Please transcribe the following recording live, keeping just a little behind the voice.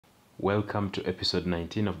Welcome to episode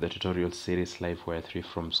 19 of the tutorial series Livewire 3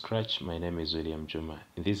 from scratch. My name is William Juma.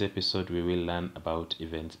 In this episode, we will learn about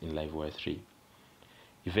events in Livewire 3.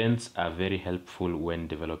 Events are very helpful when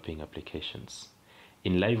developing applications.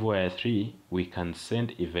 In Livewire 3, we can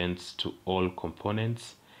send events to all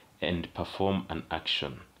components and perform an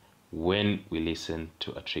action when we listen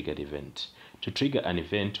to a triggered event. To trigger an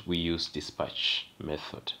event, we use dispatch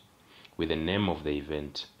method with the name of the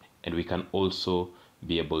event, and we can also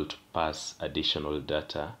be able to pass additional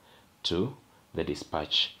data to the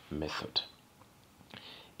dispatch method.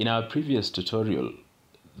 In our previous tutorial,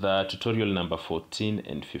 the tutorial number 14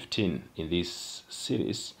 and 15 in this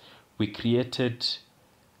series, we created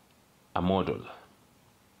a model.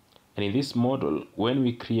 And in this model, when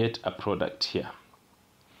we create a product here,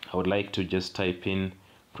 I would like to just type in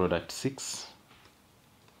product 6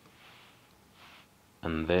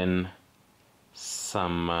 and then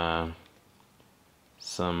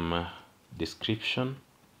some description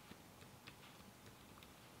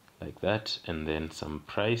like that, and then some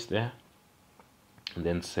price there, and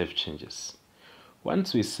then save changes.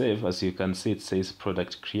 Once we save, as you can see, it says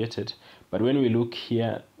product created, but when we look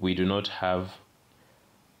here, we do not have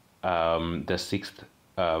the sixth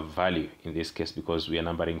value in this case because we are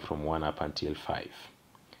numbering from 1 up until 5.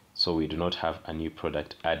 So we do not have a new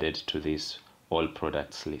product added to this all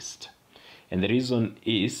products list. And the reason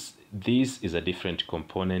is this is a different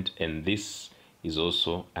component and this is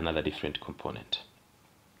also another different component.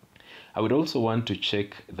 I would also want to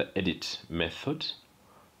check the edit method.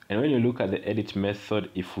 And when you look at the edit method,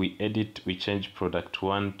 if we edit, we change product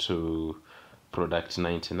 1 to product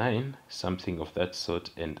 99, something of that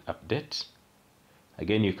sort, and update.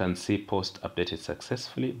 Again, you can see post updated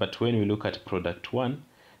successfully, but when we look at product 1,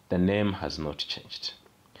 the name has not changed.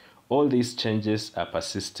 All these changes are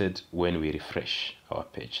persisted when we refresh our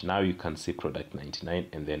page. Now you can see product 99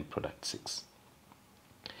 and then product 6.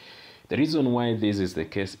 The reason why this is the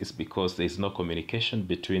case is because there is no communication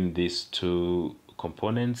between these two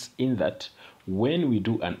components, in that when we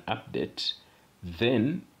do an update,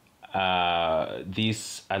 then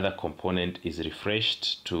this other component is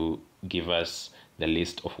refreshed to give us the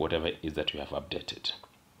list of whatever it is that we have updated.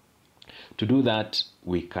 To do that,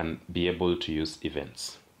 we can be able to use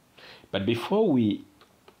events. But before we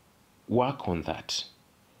work on that,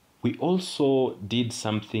 we also did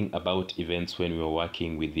something about events when we were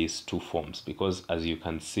working with these two forms, because as you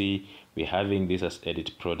can see, we're having this as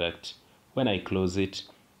edit product. When I close it,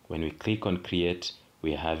 when we click on create,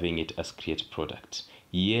 we're having it as create product.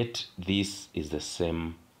 Yet this is the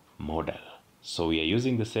same model. So we are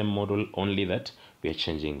using the same model, only that we are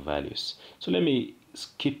changing values. So let me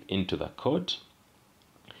skip into the code.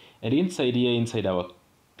 And inside here, inside our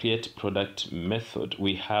create product method,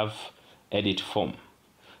 we have edit form.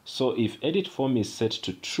 So if edit form is set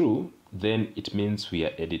to true, then it means we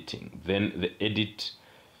are editing. Then the edit,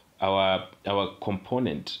 our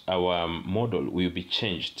component, our model will be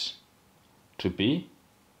changed to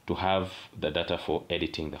have the data for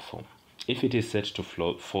editing the form. If it is set to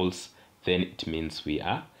false, then it means we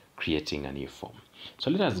are creating a new form. So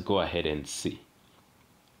let us go ahead and see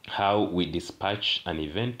how we dispatch an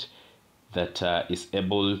event that is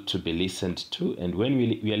able to be listened to. And when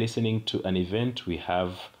we are listening to an event, we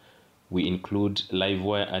include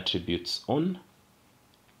Livewire attributes on,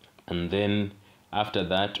 and then after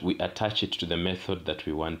that we attach it to the method that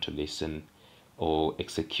we want to listen or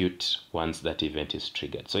execute once that event is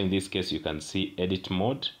triggered. So in this case, you can see edit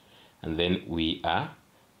mode, and then we are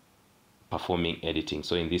performing editing.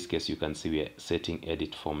 So in this case, you can see we are setting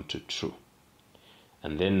edit form to true.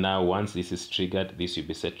 And then now once this is triggered, this will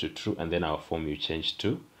be set to true, and then our form will change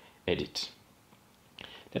to edit.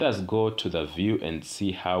 Let us go to the view and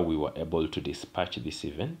see how we were able to dispatch this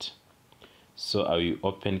event. So I will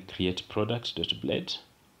open create product.blade.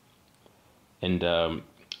 And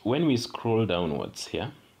when we scroll downwards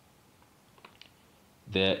here,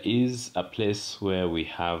 there is a place where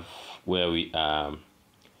we are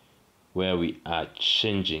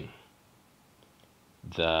changing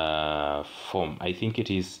the form. I think it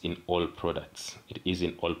is in all products. It is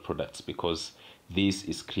in all products because this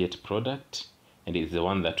is create product and it's the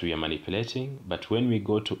one that we are manipulating. But when we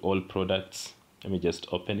go to all products, let me just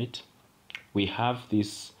open it. We have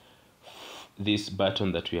this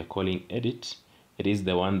button that we are calling edit. It is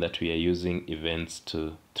the one that we are using events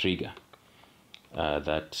to trigger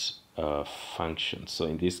that function. So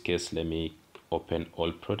in this case, let me open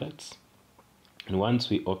all products. And once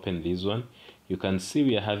we open this one, you can see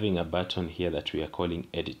we are having a button here that we are calling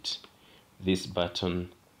edit. This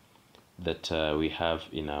button that we have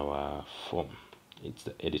in our form, it's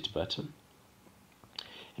the edit button.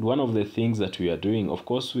 And one of the things that we are doing, of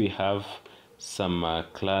course, we have some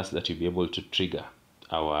class that you'll be able to trigger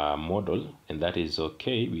our model, and that is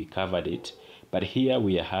okay, we covered it. But here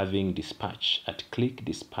we are having dispatch. At click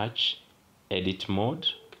dispatch edit mode.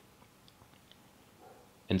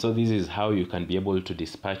 And so this is how you can be able to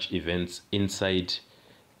dispatch events inside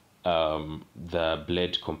the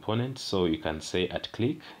blade component. So you can say at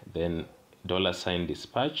click, then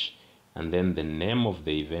 $dispatch, and then the name of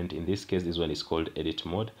the event. In this case, this one is called edit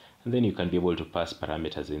mode. And then you can be able to pass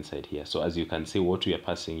parameters inside here. So as you can see, what we are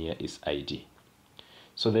passing here is ID.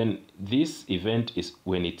 So then this event is,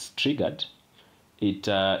 when it's triggered, it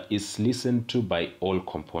is listened to by all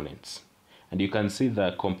components. And you can see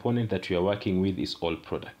the component that we are working with is all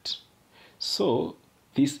product. So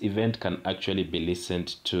this event can actually be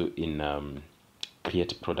listened to in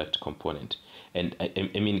create product component. And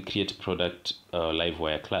I mean create product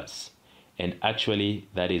Livewire class. And actually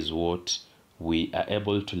that is what we are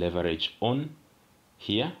able to leverage on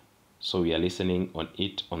here. So we are listening on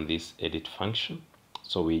it on this edit function.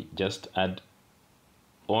 So we just add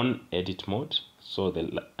on edit mode, so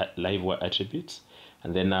the Livewire attributes,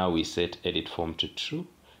 and then now we set edit form to true.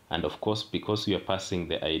 And of course, because we are passing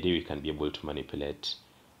the ID, we can be able to manipulate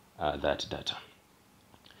that data.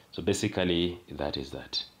 So basically, that is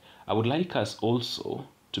that. I would like us also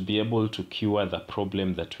to be able to cure the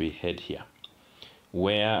problem that we had here,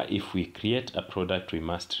 where if we create a product, we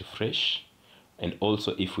must refresh. And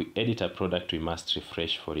also if we edit a product, we must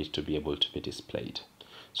refresh for it to be able to be displayed.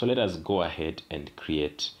 So let us go ahead and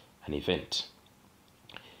create an event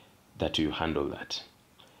that will handle that.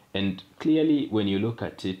 And clearly, when you look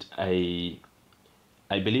at it, I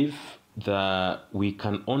believe that we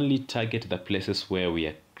can only target the places where we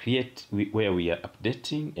are where we are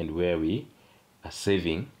updating and where we are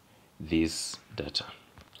saving this data.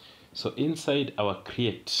 So inside our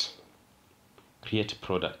create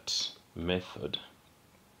product method,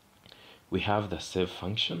 we have the save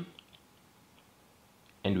function,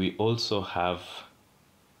 and we also have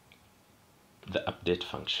the update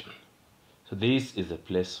function. So this is a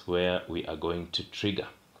place where we are going to trigger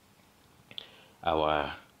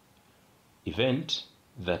our event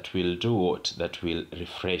that will do what? That will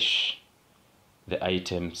refresh the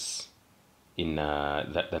items in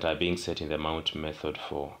that are being set in the mount method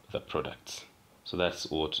for the products. So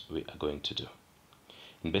that's what we are going to do.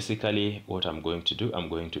 And basically what I'm going to do, I'm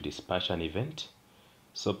going to dispatch an event.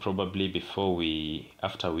 So probably immediately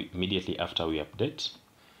after we update,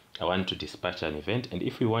 I want to dispatch an event. And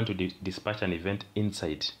if we want to dispatch an event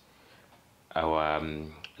inside our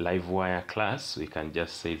Livewire class, we can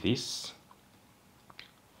just say this,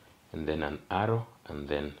 and then an arrow, and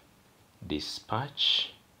then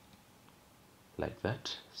dispatch, like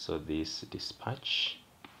that. So this dispatch,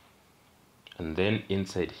 and then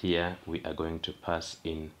inside here we are going to pass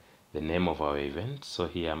in the name of our event. So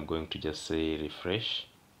here I'm going to just say refresh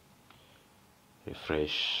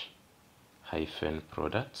hyphen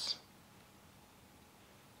products.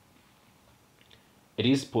 It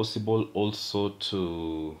is possible also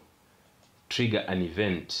to trigger an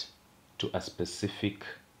event to a specific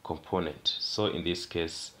component. So in this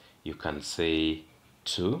case, you can say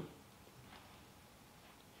to,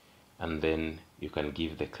 and then you can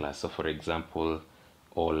give the class. So for example,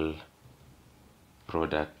 all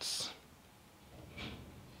products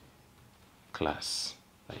class,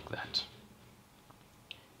 like that.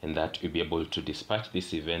 And that you'll be able to dispatch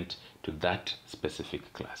this event to that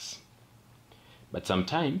specific class. But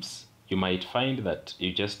sometimes you might find that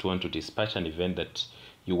you just want to dispatch an event that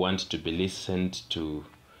you want to be listened to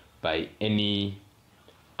by any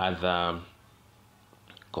other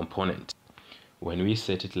component. When we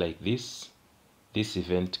set it like this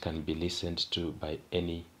event can be listened to by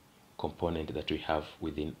any component that we have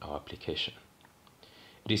within our application.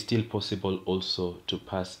 It is still possible also to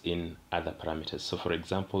pass in other parameters. So for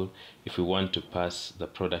example, if we want to pass the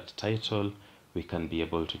product title, we can be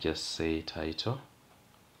able to just say title,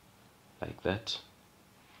 like that.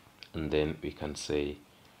 And then we can say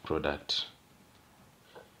product,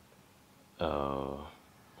 or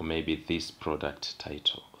maybe this product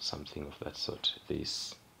title, or something of that sort.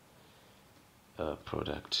 This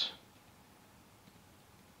product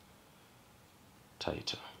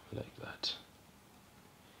title, like that.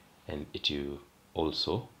 And it will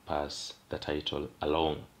also pass the title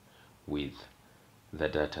along with the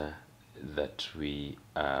data that we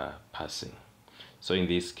are passing. So in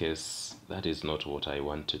this case, that is not what I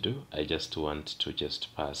want to do. I just want to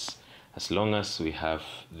just pass. As long as we have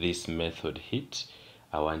this method hit,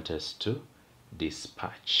 I want us to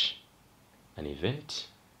dispatch an event,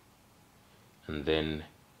 and then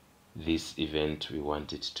this event we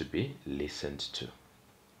want it to be listened to.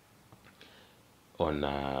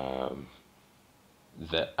 on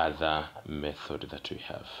the other method that we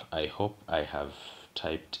have. I hope I have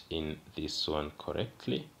typed in this one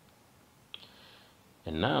correctly.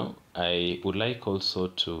 And now I would like also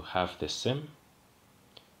to have the same.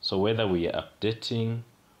 So whether we are updating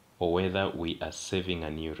or whether we are saving a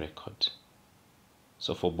new record.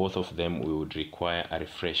 So for both of them, we would require a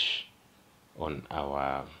refresh on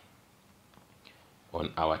our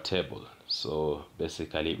table. So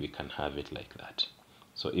basically we can have it like that.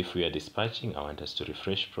 So if we are dispatching, I want us to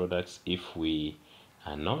refresh products. If we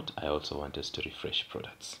are not, I also want us to refresh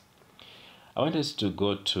products. I want us to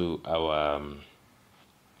go to our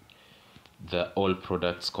the all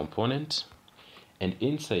products component, and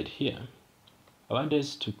inside here I want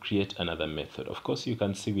us to create another method. Of course, you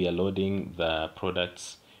can see we are loading the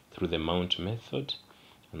products through the mount method,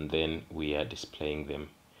 and then we are displaying them.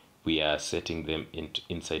 We are setting them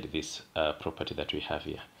inside this property that we have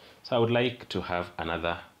here. So I would like to have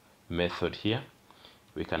another method here.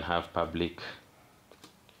 We can have public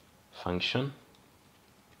function,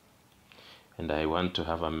 and I want to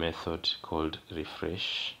have a method called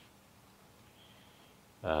refresh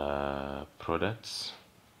products,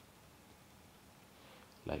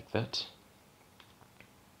 like that.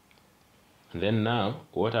 And then now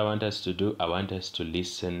what I want us to do, I want us to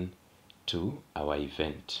listen to our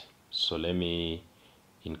event. So let me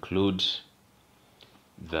include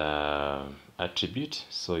the attribute.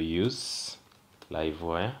 So use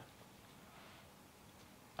Livewire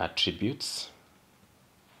attributes,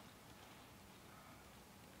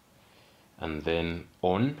 and then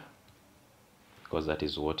on, because that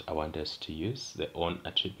is what I want us to use, the on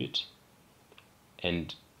attribute.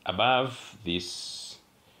 And above this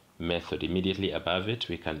method, immediately above it,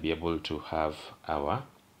 we can be able to have our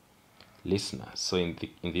listener. So in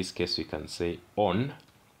this case, we can say on,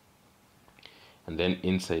 and then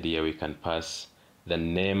inside here we can pass the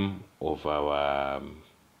name of our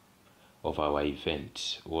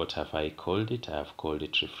event. What have I called it? I have called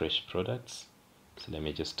it refresh products. So let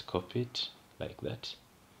me just copy it like that,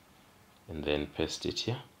 and then paste it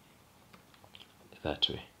here that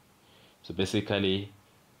way. So basically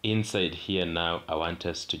inside here now, I want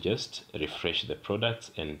us to just refresh the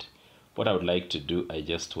products, and what I would like to do, I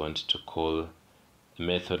just want to call a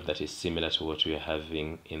method that is similar to what we are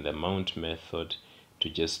having in the mount method to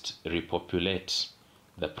just repopulate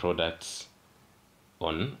the products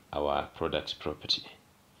on our product property.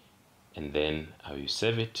 And then I will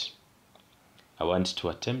save it. I want to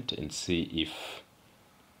attempt and see if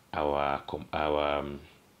our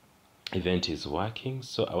event is working.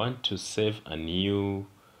 So I want to save a new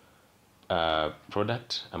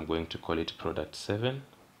product. I'm going to call it product 7,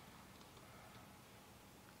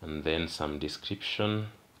 and then some description,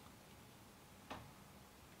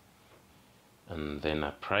 and then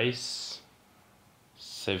a price.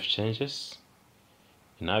 Save changes.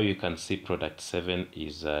 Now you can see product 7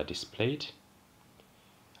 is displayed.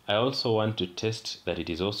 I also want to test that it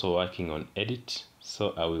is also working on edit,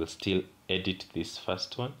 so I will still edit this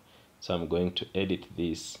first one. So I'm going to edit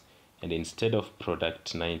this, and instead of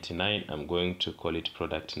product 99, I'm going to call it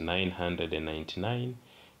product 999,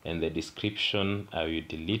 and the description, I will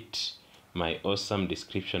delete my awesome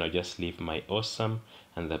description. I'll just leave my awesome,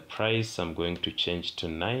 and the price I'm going to change to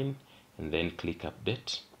 9, and then click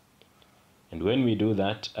update. And when we do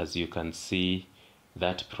that, as you can see,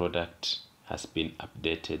 that product has been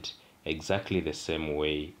updated exactly the same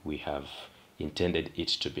way we have intended it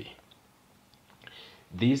to be.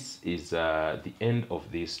 This is the end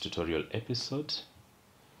of this tutorial episode.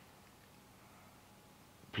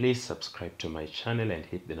 Please subscribe to my channel and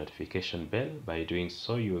hit the notification bell. By doing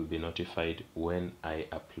so, you will be notified when I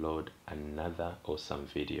upload another awesome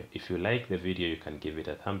video. If you like the video, you can give it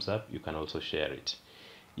a thumbs up. You can also share it.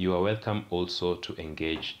 You are welcome also to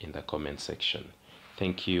engage in the comment section.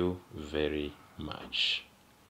 Thank you very much.